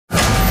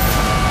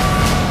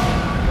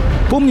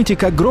Помните,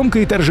 как громко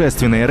и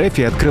торжественно РФ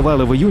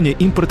открывала в июне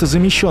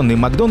импортозамещенный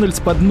Макдональдс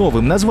под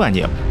новым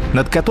названием,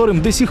 над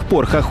которым до сих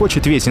пор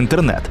хохочет весь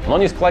интернет? Но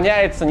не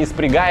склоняется, не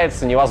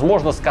спрягается,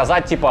 невозможно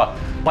сказать типа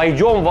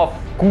 «пойдем во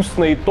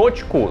вкусную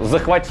точку,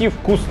 захватив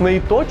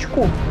вкусную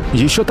точку».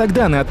 Еще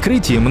тогда на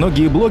открытии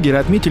многие блогеры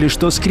отметили,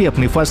 что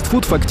скрепный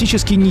фастфуд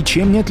фактически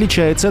ничем не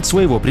отличается от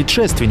своего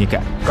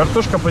предшественника.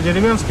 Картошка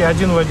по-деревенски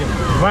один в один.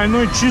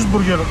 Двойной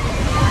чизбургер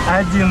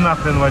один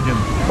нахрен в один.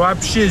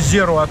 Вообще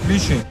зеро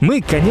отличий.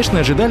 Мы, конечно,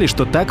 ожидали,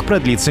 что так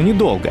продлится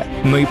недолго,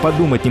 но и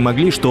подумать не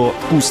могли, что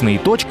вкусная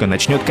точка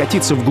начнет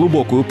катиться в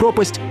глубокую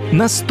пропасть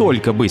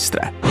настолько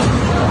быстро.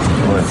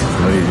 Вот,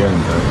 смотри, реально,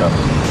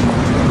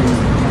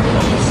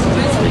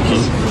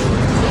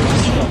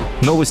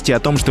 Новости о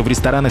том, что в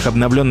ресторанах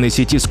обновленной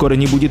сети скоро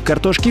не будет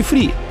картошки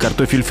фри.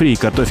 Картофель фри и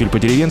картофель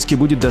по-деревенски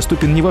будет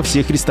доступен не во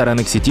всех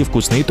ресторанах сети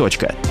 «Вкусная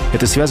точка».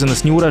 Это связано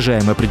с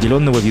неурожаем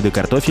определенного вида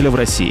картофеля в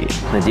России.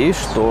 Надеюсь,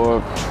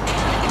 что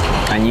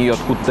они ее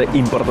откуда-то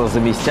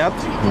импортозаместят,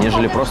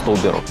 нежели просто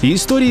уберут. И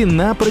истории,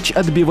 напрочь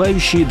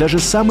отбивающие даже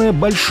самое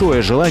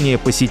большое желание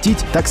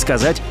посетить, так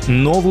сказать,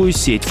 новую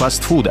сеть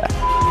фастфуда.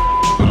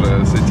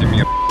 уже с этим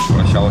я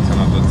прощался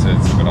на тот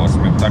сет, собирался,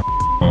 мне так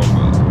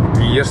было.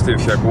 Не ешьте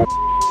всякую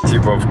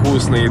типа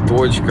вкусная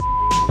точка.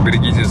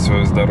 Берегите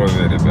свое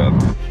здоровье, ребят.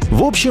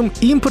 В общем,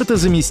 импорта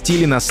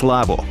заместили на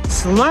славу.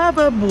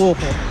 Слава Богу!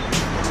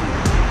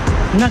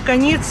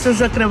 Наконец-то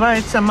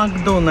закрывается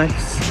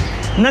Макдональдс.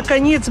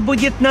 Наконец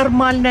будет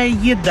нормальная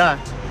еда.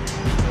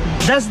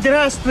 Да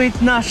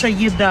здравствует наша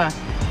еда!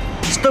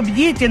 Чтоб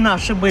дети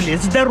наши были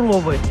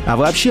здоровы. А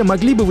вообще,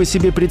 могли бы вы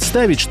себе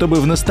представить,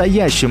 чтобы в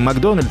настоящем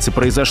Макдональдсе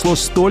произошло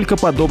столько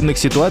подобных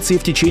ситуаций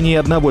в течение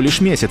одного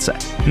лишь месяца?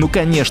 Ну,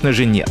 конечно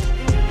же, нет.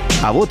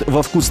 А вот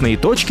во «Вкусной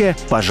точке»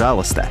 —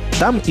 пожалуйста.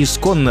 Там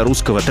исконно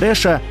русского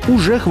трэша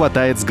уже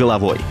хватает с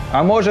головой.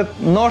 А может,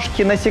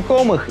 ножки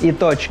насекомых и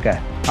точка?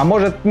 А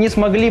может, не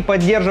смогли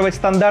поддерживать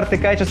стандарты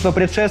качества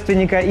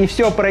предшественника и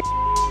все про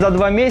за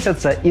 2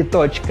 месяца и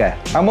точка?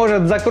 А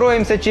может,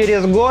 закроемся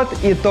через год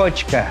и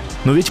точка?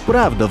 Но ведь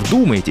правда,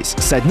 вдумайтесь,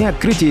 со дня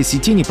открытия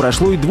сети не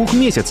прошло и 2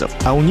 месяцев,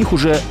 а у них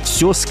уже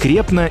все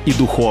скрепно и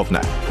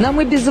духовно. Нам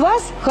и без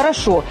вас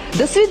хорошо.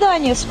 До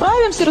свидания,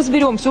 справимся,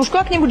 разберемся. Уж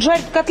как-нибудь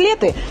жарить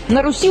котлеты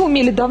на Руси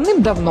умели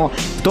давным-давно.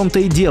 В том-то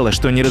и дело,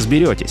 что не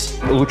разберетесь.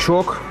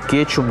 Лучок,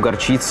 кетчуп,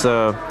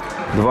 горчица,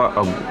 2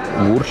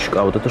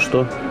 огурчика. А вот это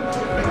что?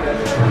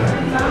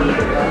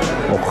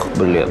 Ох,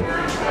 блин.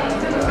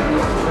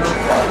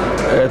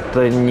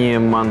 Это не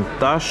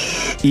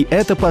монтаж. И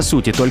это, по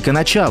сути, только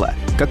начало.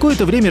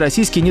 Какое-то время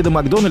российский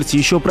недо-Макдональдс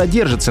еще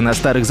продержится на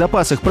старых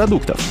запасах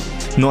продуктов.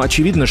 Но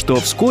очевидно, что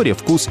вскоре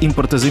вкус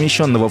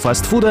импортозамещенного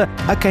фастфуда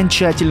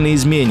окончательно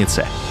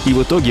изменится. И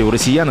в итоге у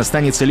россиян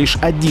останется лишь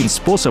один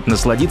способ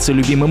насладиться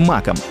любимым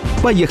маком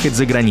 — поехать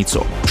за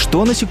границу.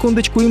 Что, на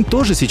секундочку, им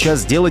тоже сейчас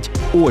сделать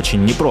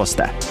очень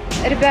непросто.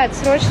 Ребят,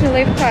 срочный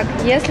лайфхак.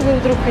 Если вы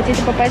вдруг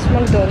хотите попасть в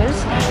Макдональдс,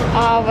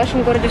 а в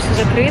вашем городе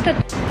все закрыто,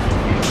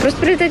 просто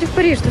прилетайте в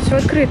Париж, тут все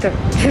открыто.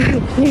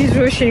 Не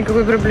вижу вообще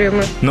никакой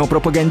проблемы. Но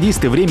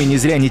пропагандисты времени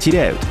зря не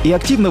теряют и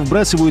активно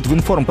вбрасывают в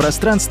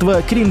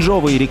информпространство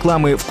кринжовые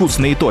рекламы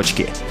 «Вкусные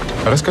точки».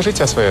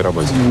 Расскажите о своей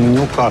работе.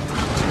 Ну как?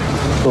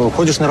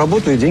 Ходишь на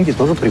работу, и деньги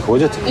тоже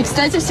приходят. И,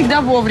 кстати,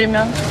 всегда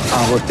вовремя.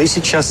 А вот ты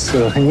сейчас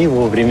не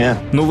вовремя.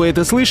 Ну вы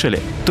это слышали?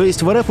 То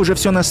есть в РФ уже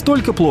все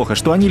настолько плохо,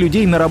 что они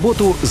людей на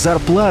работу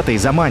зарплатой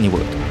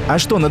заманивают. А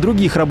что, на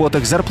других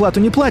работах зарплату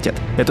не платят?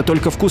 Это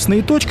только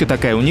 «Вкусная точка»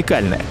 такая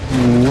уникальная?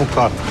 Ну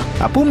как?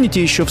 А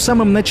помните, еще в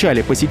самом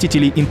начале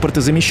посетителей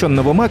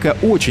импортозамещенного мака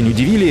очень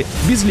удивили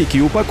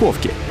безликие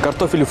упаковки?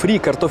 Картофелю фри,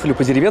 картофелю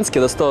по-деревенски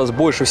досталось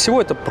больше всего.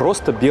 Это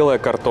просто белая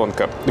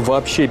картонка.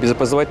 Вообще без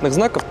опознавательных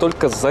знаков,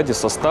 только сзади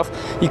состав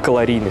и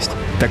калорийность.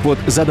 Так вот,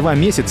 за 2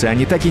 месяца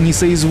они так и не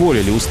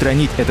соизволили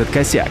устранить этот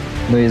косяк.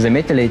 Ну и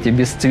заметили эти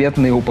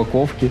бесцветные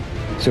упаковки?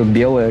 Все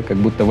белое, как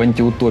будто в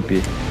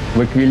антиутопии,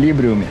 в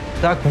эквилибриуме.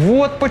 Так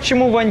вот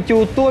почему в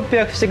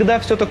антиутопиях всегда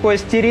все такое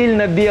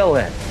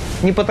стерильно-белое.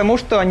 Не потому,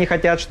 что они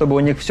хотят, чтобы у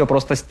них все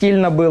просто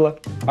стильно было,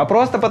 а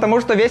просто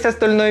потому, что весь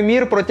остальной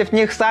мир против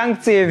них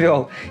санкции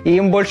вел, и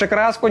им больше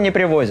краску не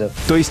привозят.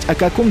 То есть о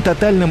каком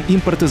тотальном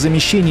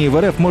импортозамещении в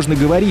РФ можно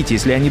говорить,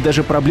 если они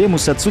даже проблему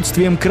с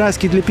отсутствием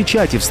краски для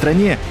печати в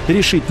стране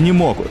решить не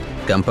могут?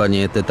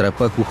 Компания Tetra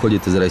Pak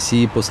уходит из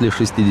России после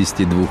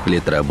 62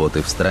 лет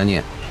работы в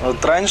стране.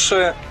 Вот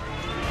раньше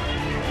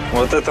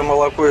вот это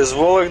молоко из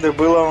Вологды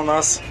было у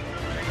нас.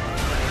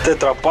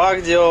 Tetra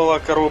Pak делала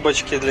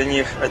коробочки для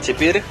них, а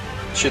теперь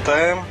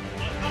читаем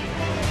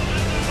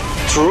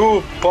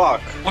True Pak.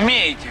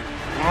 Умеете,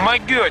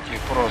 могете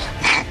просто.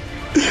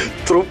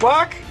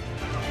 Трупак?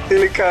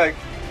 Или как?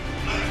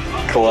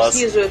 Класс.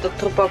 Снизу этот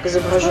трупак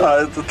изображен.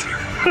 А, этот...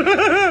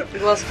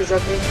 Глазки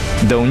закрыты.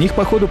 Да у них,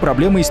 походу,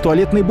 проблемы и с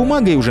туалетной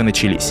бумагой уже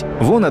начались.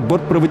 Вон от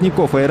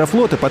бортпроводников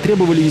Аэрофлота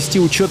потребовали вести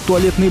учет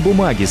туалетной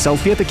бумаги,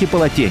 салфеток и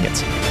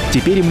полотенец.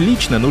 Теперь им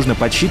лично нужно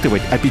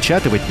подсчитывать,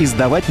 опечатывать и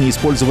сдавать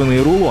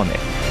неиспользованные рулоны.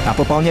 А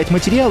пополнять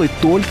материалы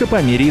только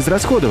по мере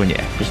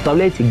израсходования.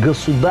 Представляете,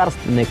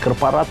 государственная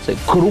корпорация,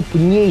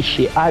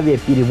 крупнейший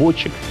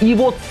авиаперевозчик. И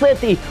вот с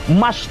этой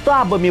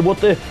масштабами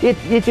вот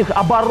этих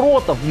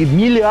оборотов,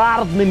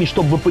 миллиардными,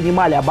 чтобы вы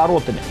понимали,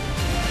 оборотами,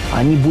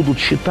 они будут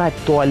считать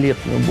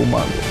туалетную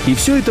бумагу. И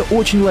все это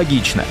очень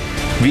логично.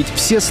 Ведь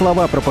все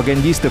слова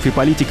пропагандистов и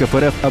политиков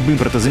РФ об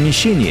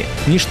импортозамещении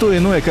 – не что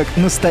иное, как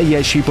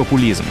настоящий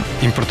популизм.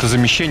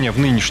 Импортозамещение в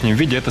нынешнем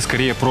виде – это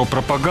скорее про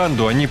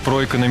пропаганду, а не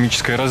про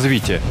экономическое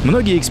развитие.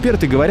 Многие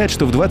эксперты говорят,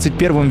 что в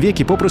 21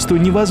 веке попросту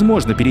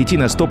невозможно перейти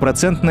на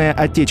 100%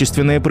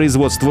 отечественное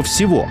производство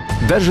всего.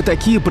 Даже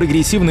такие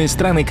прогрессивные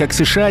страны, как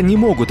США, не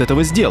могут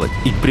этого сделать.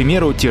 И, к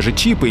примеру, те же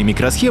чипы и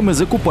микросхемы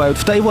закупают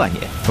в Тайване.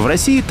 В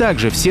России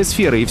также все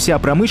сферы и вся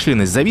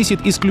промышленность зависит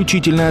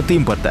исключительно от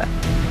импорта.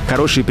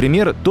 Хороший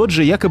пример – тот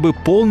же якобы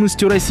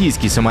полностью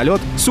российский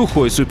самолет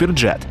 «Сухой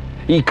суперджет».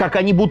 И как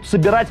они будут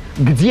собирать,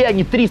 где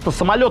они 300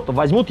 самолетов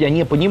возьмут, я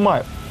не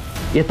понимаю.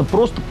 Это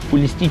просто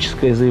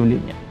популистическое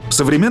заявление. В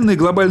современной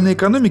глобальной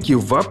экономике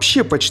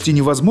вообще почти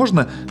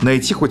невозможно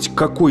найти хоть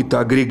какой-то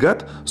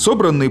агрегат,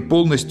 собранный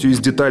полностью из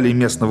деталей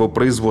местного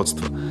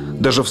производства.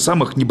 Даже в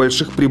самых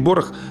небольших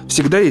приборах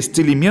всегда есть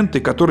элементы,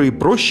 которые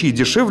проще и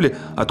дешевле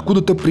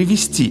откуда-то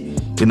привезти,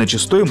 иначе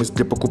стоимость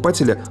для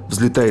покупателя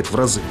взлетает в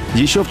разы.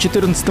 Еще в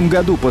 2014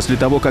 году, после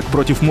того, как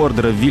против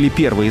Мордора ввели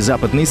первые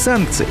западные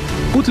санкции,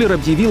 Путлер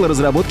объявил о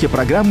разработке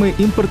программы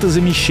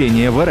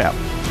импортозамещения в РФ.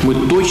 Мы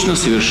точно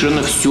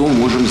совершенно все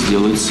можем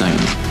сделать сами.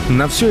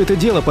 На все это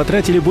дело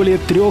потратили более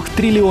 3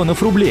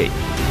 триллионов рублей.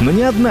 Но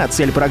ни одна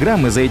цель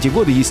программы за эти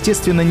годы,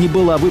 естественно, не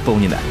была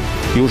выполнена.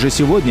 И уже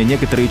сегодня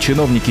некоторые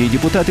чиновники и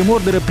депутаты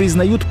Мордора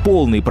признают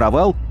полный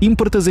провал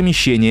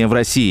импортозамещения в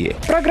России.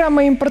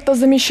 Программа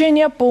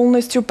импортозамещения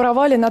полностью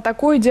провалена.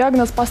 Такой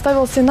диагноз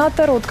поставил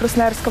сенатор от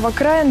Красноярского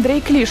края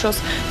Андрей Клишос.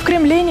 В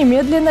Кремле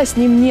немедленно с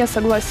ним не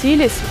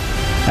согласились.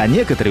 А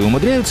некоторые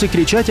умудряются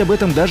кричать об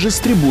этом даже с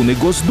трибуны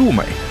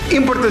Госдумы.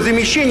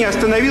 Импортозамещение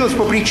остановилось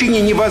по причине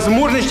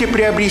невозможности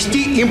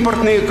приобрести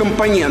импортные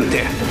компоненты.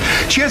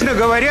 Честно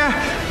говоря,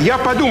 я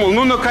подумал,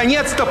 ну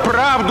наконец-то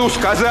правду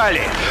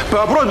сказали.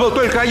 Вопрос был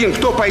только один: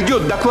 кто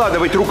пойдет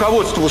докладывать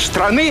руководству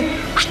страны,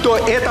 что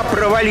это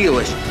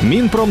провалилось?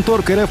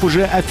 Минпромторг РФ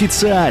уже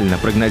официально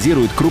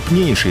прогнозирует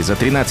крупнейший за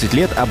 13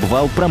 лет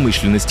обвал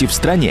промышленности в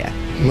стране.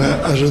 Мы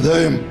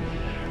ожидаем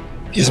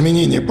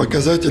изменение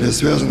показателей,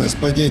 связанных с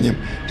падением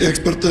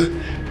экспорта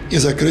и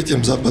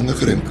закрытием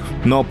западных рынков.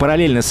 Но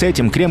параллельно с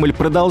этим Кремль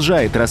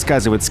продолжает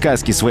рассказывать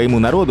сказки своему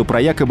народу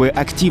про якобы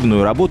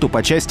активную работу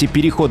по части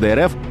перехода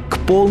РФ к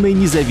полной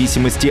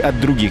независимости от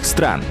других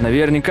стран.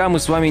 Наверняка мы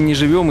с вами не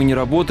живем и не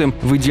работаем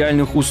в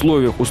идеальных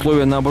условиях.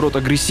 Условия, наоборот,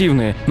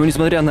 агрессивные. Но,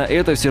 несмотря на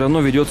это, все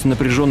равно ведется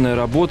напряженная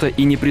работа,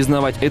 и не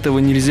признавать этого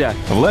нельзя.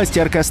 Власти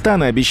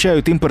Аркастана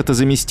обещают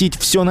импортозаместить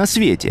все на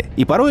свете.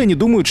 И порой они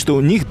думают, что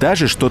у них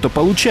даже что-то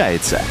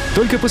получается.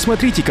 Только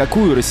посмотрите,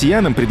 какую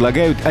россиянам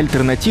предлагают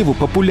альтернативу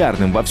популярным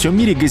во всем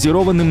мире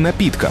газированным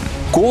напиткам.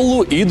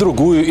 Колу и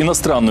другую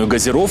иностранную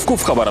газировку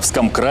в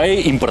Хабаровском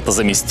крае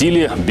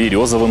импортозаместили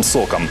березовым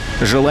соком.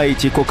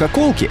 Желаете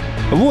кока-колки?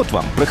 Вот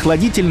вам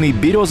прохладительный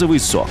березовый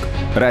сок.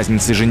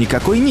 Разницы же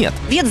никакой нет.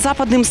 Вет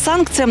западным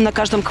санкциям на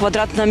каждом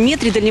квадратном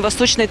метре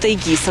дальневосточной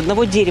тайги. С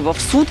одного дерева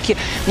в сутки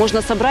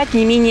можно собрать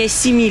не менее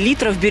 7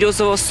 литров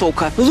березового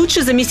сока.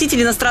 Лучший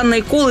заместитель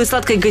иностранной колы и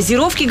сладкой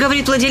газировки,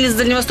 говорит владелец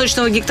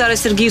дальневосточного гектара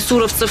Сергей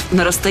Суровцев,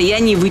 на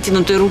расстоянии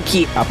вытянутой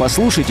руки. А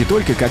послушайте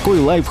только, какой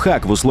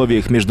лайфхак в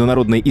условиях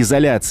международной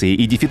изоляции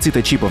и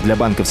дефицита чипов для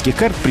банковских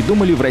карт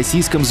придумали в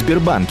российском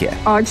Сбербанке.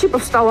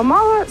 Чипов стало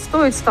мало,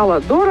 стоить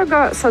стало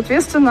дорого.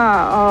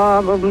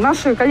 Соответственно,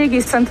 наши коллеги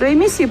из Центра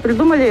эмиссии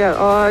придумали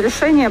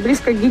решение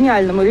близко к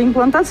гениальному, или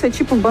имплантация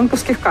чипов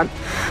банковских карт.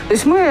 То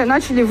есть мы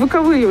начали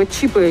выковыривать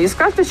чипы из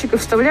карточек и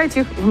вставлять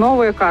их в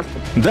новые карты.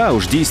 Да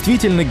уж,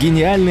 действительно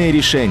гениальное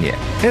решение.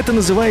 Это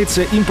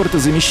называется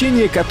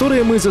импортозамещение,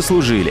 которое мы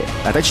заслужили.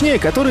 А точнее,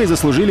 которое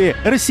заслужили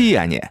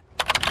россияне.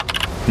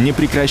 Не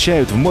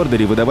прекращают в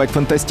Мордоре выдавать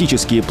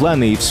фантастические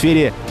планы и в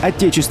сфере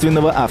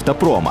отечественного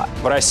автопрома.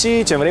 В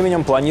России тем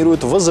временем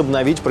планируют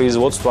возобновить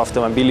производство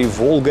автомобилей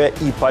 «Волга»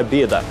 и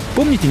 «Победа».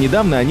 Помните,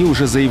 недавно они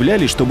уже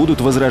заявляли, что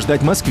будут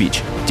возрождать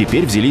 «Москвич».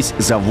 Теперь взялись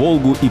за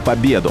 «Волгу» и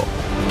 «Победу».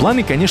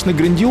 Планы, конечно,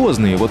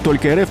 грандиозные, вот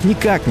только РФ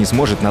никак не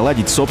сможет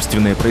наладить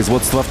собственное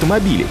производство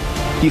автомобилей.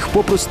 Их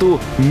попросту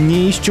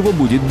не из чего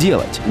будет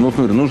делать. Ну,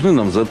 смотри, нужны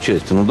нам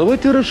запчасти. Ну,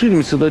 давайте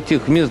расширимся до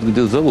тех мест,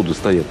 где заводы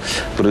стоят,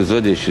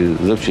 производящие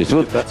запчасти.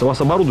 Вот. У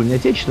вас оборудование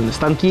отечественное,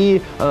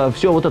 станки,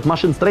 все вот это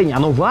машиностроение,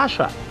 оно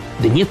ваше?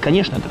 Да нет,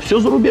 конечно, это все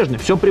зарубежное,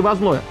 все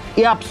привозное.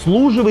 И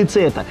обслуживается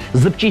это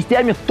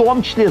запчастями, в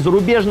том числе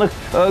зарубежных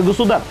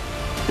государств,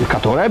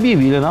 которые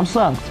объявили нам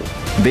санкции.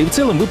 Да и в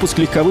целом выпуск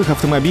легковых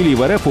автомобилей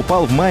в РФ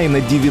упал в мае на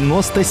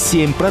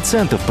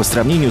 97% по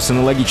сравнению с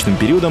аналогичным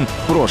периодом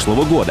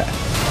прошлого года.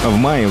 В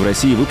мае в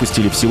России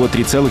выпустили всего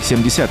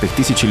 3,7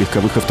 тысячи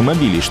легковых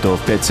автомобилей, что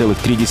в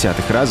 5,3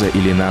 раза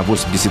или на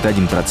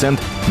 81%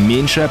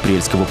 меньше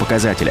апрельского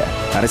показателя.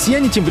 А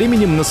россияне тем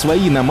временем на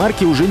свои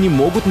иномарки уже не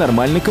могут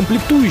нормально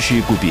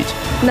комплектующие купить.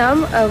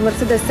 Нам в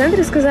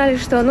Мерседес-центре сказали,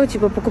 что,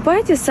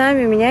 покупайте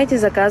сами, меняйте,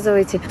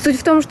 заказывайте.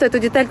 Суть в том, что эту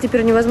деталь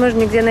теперь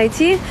невозможно нигде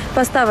найти,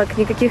 поставок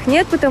никаких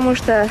нет, потому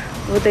что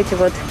вот эти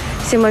вот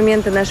все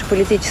моменты наши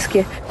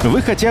политические.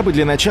 Вы хотя бы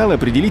для начала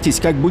определитесь,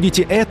 как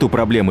будете эту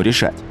проблему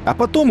решать. А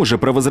потом уже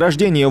про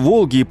возрождение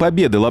Волги и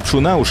Победы лапшу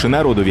на уши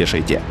народу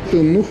вешайте.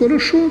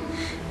 Хорошо,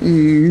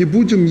 не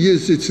будем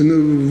ездить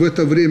в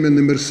это время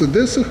на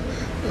Мерседесах,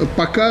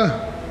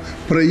 пока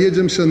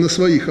проедемся на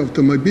своих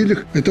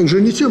автомобилях. Это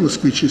уже не те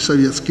москвичи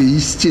советские,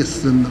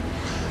 естественно.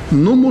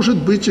 Но,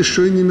 может быть,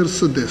 еще и не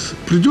Мерседесы.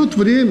 Придет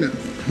время,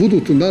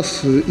 будут у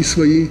нас и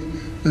свои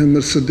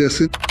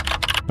Мерседесы.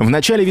 В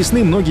начале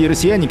весны многие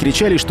россияне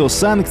кричали, что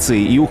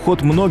санкции и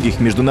уход многих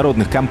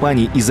международных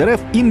компаний из РФ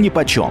им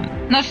нипочем.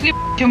 Нашли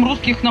чем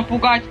русских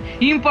напугать,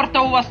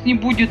 импорта у вас не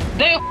будет.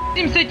 Да и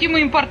хуй с этим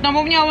импортом,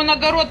 у меня вон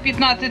огород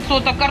 15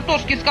 соток,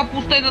 картошки с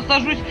капустой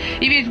насажусь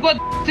и весь год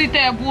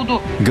сытая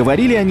буду.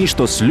 Говорили они,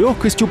 что с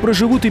легкостью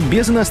проживут и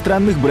без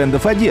иностранных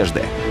брендов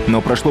одежды.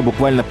 Но прошло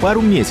буквально пару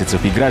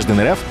месяцев, и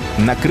граждан РФ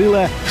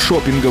накрыла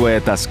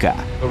шопинговая тоска.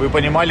 Вы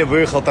понимали,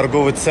 выехал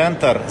торговый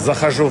центр,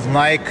 захожу в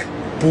Nike,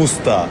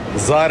 пусто.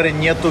 Зары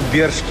нету,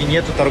 Бершки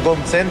нету, в торговом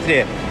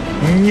центре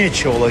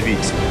нечего ловить.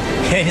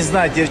 Я не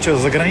знаю, теперь что,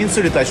 за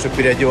границу летать, чтобы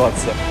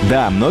переодеваться?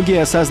 Да,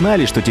 многие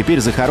осознали, что теперь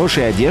за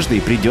хорошей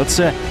одеждой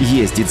придется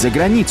ездить за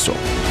границу.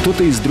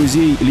 Кто-то из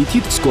друзей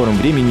летит в скором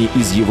времени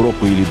из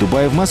Европы или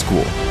Дубая в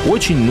Москву.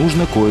 Очень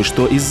нужно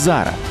кое-что из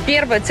Зара.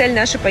 Первая цель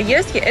нашей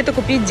поездки – это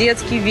купить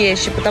детские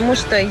вещи, потому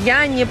что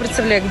я не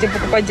представляю, где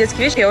покупать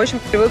детские вещи, я очень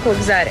привыкла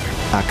к Заре.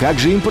 А как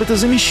же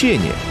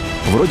импортозамещение?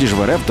 Вроде же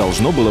в РФ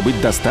должно было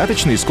быть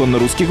достаточно исконно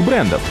русских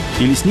брендов.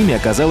 Или с ними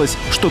оказалось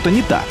что-то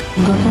не так?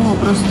 Готова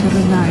просто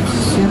рыдать.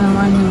 Все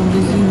нормальные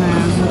магазины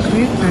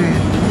закрыты.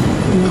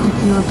 И вот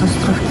такие вот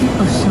островки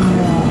по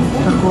всему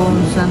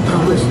торговому центру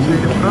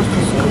выстроили. Просто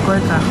с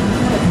какой-то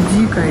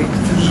дикой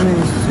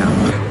жестью.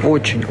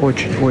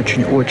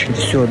 Очень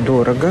все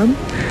дорого.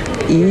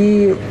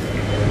 И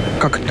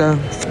как-то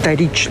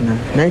вторично.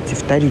 Знаете,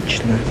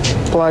 вторично.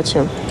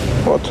 Платье.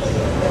 Вот.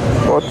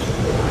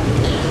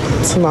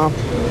 Цена.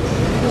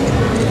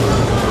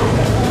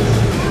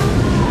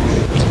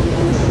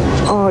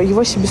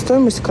 Его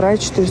себестоимость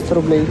крает 400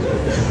 рублей.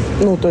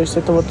 То есть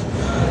это вот,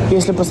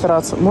 если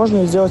постараться,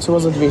 можно сделать его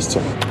за 200.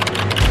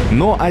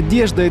 Но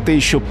одежда — это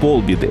еще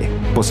полбеды.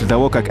 После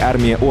того, как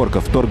армия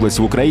орков вторглась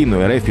в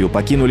Украину, РФ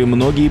покинули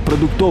многие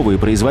продуктовые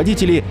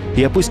производители,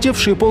 и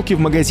опустевшие полки в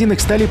магазинах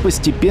стали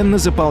постепенно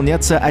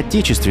заполняться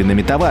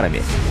отечественными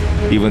товарами.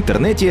 И в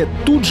интернете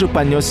тут же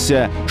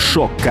понесся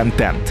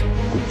шок-контент.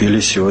 Купили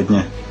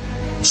сегодня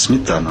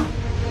сметану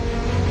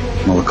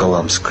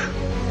Молоколамск.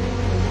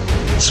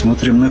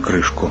 Смотрим на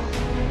крышку.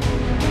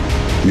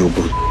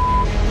 Йогурт.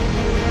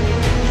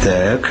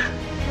 Так,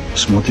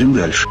 смотрим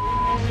дальше.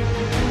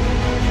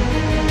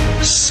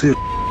 Сыр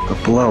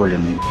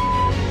оплавленный.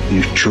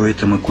 И что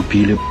это мы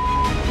купили?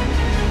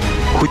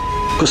 Хоть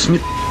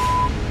сметана.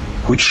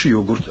 Хочешь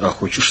йогурт, а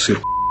хочешь сыр.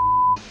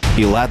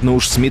 И ладно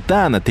уж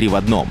сметана 3 в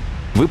одном.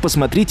 Вы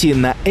посмотрите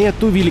на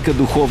эту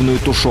великодуховную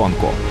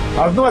тушенку.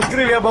 Одну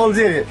открыли,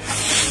 обалдели.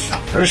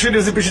 Решили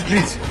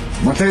запечатлить.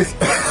 Смотреть.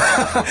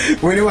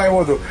 Выливай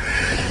воду.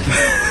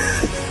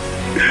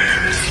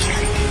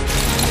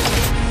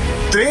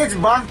 Треть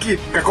банки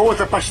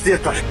какого-то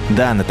паштета.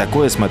 Да, на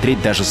такое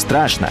смотреть даже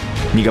страшно.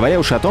 Не говоря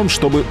уж о том,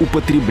 чтобы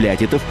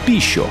употреблять это в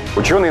пищу.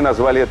 Ученые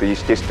назвали это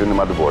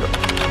естественным отбором.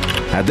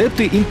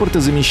 Адепты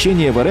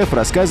импортозамещения в РФ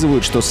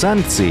рассказывают, что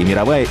санкции и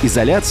мировая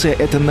изоляция —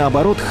 это,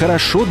 наоборот,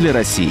 хорошо для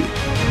России.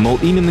 Мол,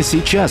 именно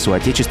сейчас у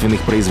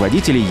отечественных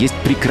производителей есть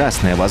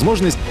прекрасная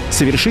возможность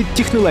совершить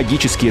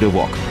технологический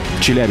рывок.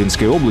 В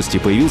Челябинской области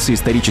появился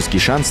исторический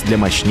шанс для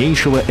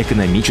мощнейшего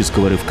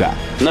экономического рывка.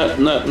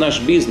 Наш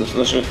бизнес,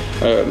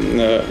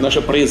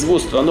 наше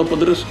производство, оно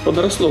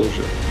подросло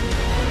уже.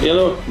 И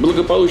оно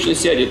благополучно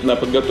сядет на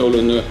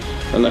подготовленную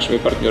нашими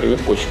партнерами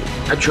почву.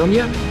 О чем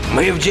я?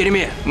 Мы в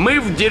дерьме! Мы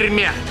в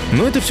дерьме!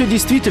 Но это все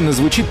действительно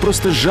звучит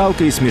просто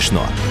жалко и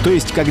смешно. То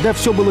есть, когда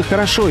все было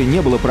хорошо и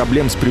не было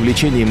проблем с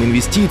привлечением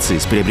инвестиций,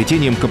 с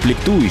приобретением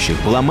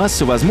комплектующих, была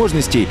масса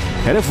возможностей,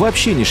 РФ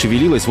вообще не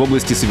шевелилась в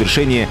области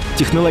совершения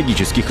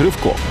технологических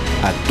рывков.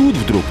 А тут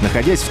вдруг,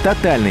 находясь в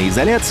тотальной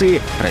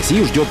изоляции,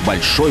 Россию ждет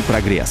большой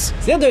прогресс.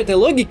 Следуя этой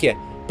логике,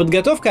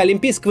 подготовка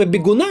олимпийского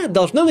бегуна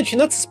должна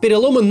начинаться с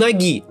перелома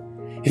ноги.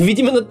 Ведь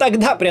именно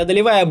тогда,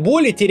 преодолевая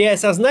боль и теряя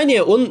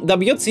сознание, он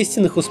добьется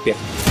истинных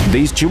успехов. Да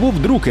из чего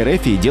вдруг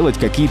РФ делать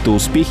какие-то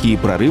успехи и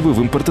прорывы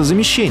в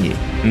импортозамещении?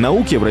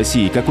 Науке в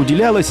России как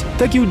уделялось,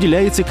 так и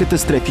уделяется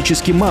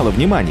катастрофически мало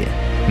внимания.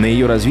 На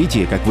ее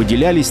развитие как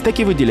выделялись, так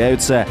и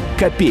выделяются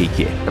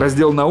копейки.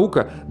 Раздел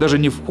 «Наука» даже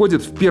не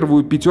входит в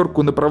первую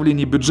пятерку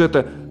направлений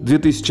бюджета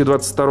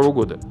 2022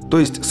 года. То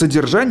есть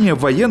содержание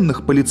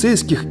военных,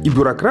 полицейских и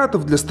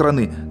бюрократов для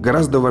страны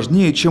гораздо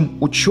важнее, чем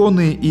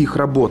ученые и их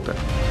работа.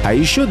 А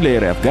еще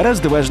для РФ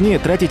гораздо важнее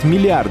тратить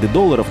миллиарды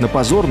долларов на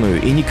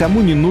позорную и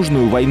никому не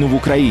нужную войну в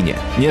Украине,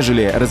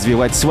 нежели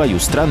развивать свою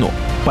страну.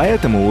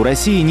 Поэтому у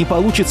России не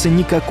получится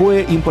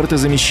никакое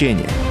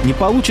импортозамещение. Не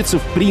получится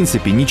в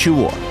принципе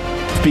ничего.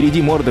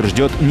 Впереди Мордор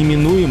ждет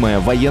неминуемое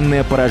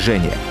военное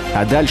поражение.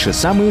 А дальше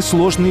самые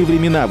сложные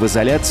времена в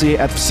изоляции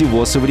от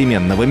всего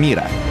современного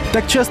мира.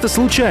 Так часто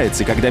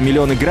случается, когда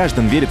миллионы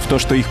граждан верят в то,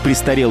 что их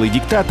престарелый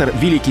диктатор —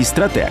 великий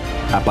стратег.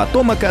 А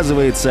потом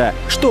оказывается,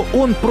 что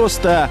он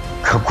просто...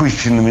 Какой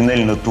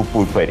феноменально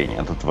тупой парень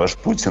этот ваш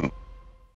Путин.